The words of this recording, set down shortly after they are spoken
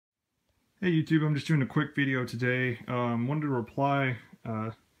Hey YouTube, I'm just doing a quick video today. Wanted to reply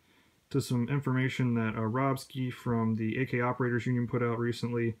to some information that Robski from the AK Operators Union put out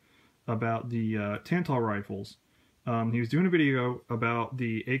recently about the Tantal rifles. He was doing a video about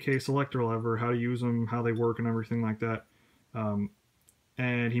the AK selector lever, how to use them, how they work, and everything like that.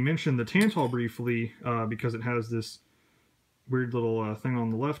 And he mentioned the Tantal briefly because it has this weird little thing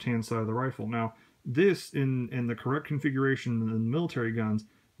on the left-hand side of the rifle. Now, this, in the correct configuration in the military guns,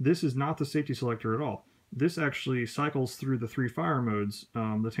 this is not the safety selector at all. This actually cycles through the 3 fire modes.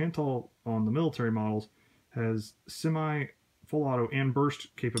 The Tantal on the military models has semi, full auto, and burst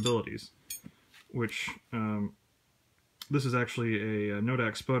capabilities, which this is actually a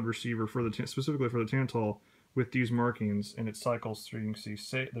Nodak spud receiver for the specifically for the Tantal with these markings, and it cycles through. You can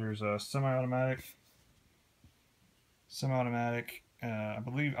see there's a semi-automatic. I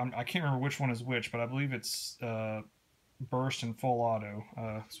believe I can't remember which one is which, but I believe it's burst and full auto.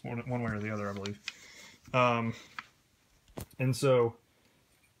 It's one way or the other, I believe. And so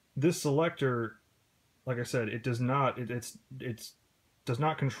this selector, like I said, it does not does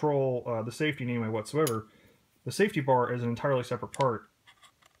not control the safety in any way whatsoever. The safety bar is an entirely separate part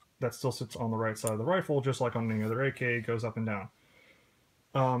that still sits on the right side of the rifle, just like on any other AK. It goes up and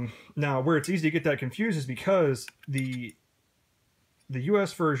down. Now, where it's easy to get that confused is because the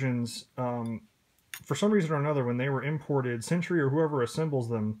US versions, for some reason or another, when they were imported, Century or whoever assembles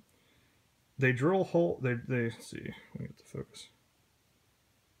them, they drill hole. Let's see, let me get the focus.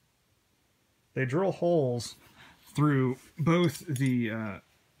 They drill holes through both the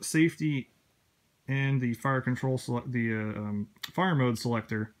safety and the fire control fire mode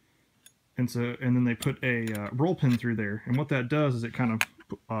selector, and then they put a roll pin through there. And what that does is it kind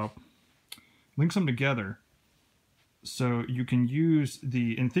of links them together. So you can use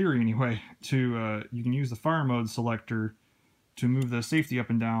in theory anyway, you can use the fire mode selector to move the safety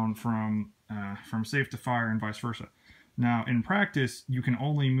up and down from safe to fire and vice versa. Now, in practice, you can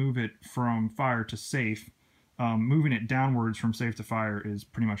only move it from fire to safe. Moving it downwards from safe to fire is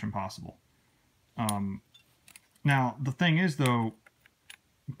pretty much impossible. Now, the thing is, though,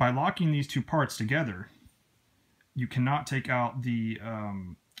 by locking these two parts together, you cannot take out the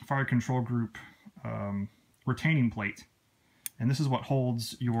fire control group retaining plate, and this is what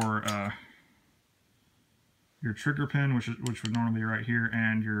holds your trigger pin, which would normally be right here,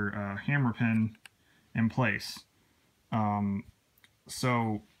 and your hammer pin in place.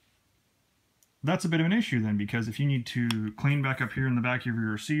 So that's a bit of an issue then, because if you need to clean back up here in the back of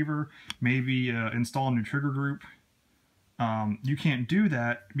your receiver, maybe install a new trigger group, you can't do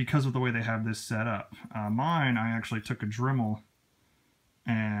that because of the way they have this set up. Mine, I actually took a Dremel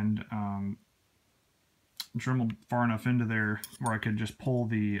and Dremeled far enough into there where I could just pull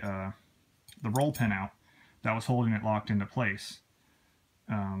the roll pin out that was holding it locked into place.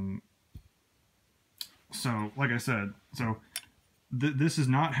 So, like I said, this is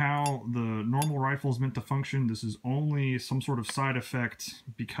not how the normal rifle is meant to function. This is only some sort of side effect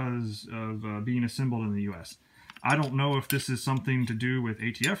because of being assembled in the US. I don't know if this is something to do with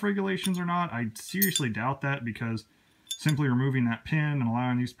ATF regulations or not. I seriously doubt that, because simply removing that pin and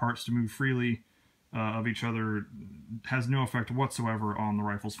allowing these parts to move freely of each other has no effect whatsoever on the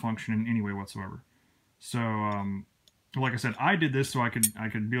rifle's function in any way whatsoever. So, like I said, I did this so I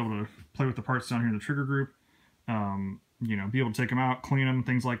could be able to play with the parts down here in the trigger group. You know, be able to take them out, clean them,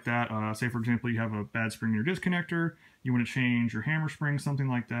 things like that. Say, for example, you have a bad spring in your disconnector, you want to change your hammer spring, something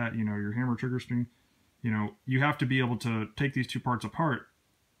like that, you know, your hammer trigger spring. You know, you have to be able to take these two parts apart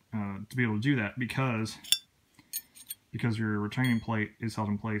to be able to do that, because your retaining plate is held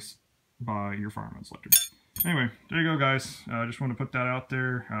in place by your fire mode selector. Anyway, there you go, guys. I just want to put that out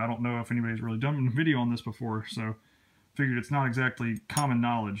there. I don't know if anybody's really done a video on this before, so figured it's not exactly common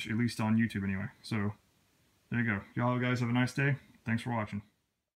knowledge, at least on YouTube anyway. So there you go. Y'all guys have a nice day. Thanks for watching.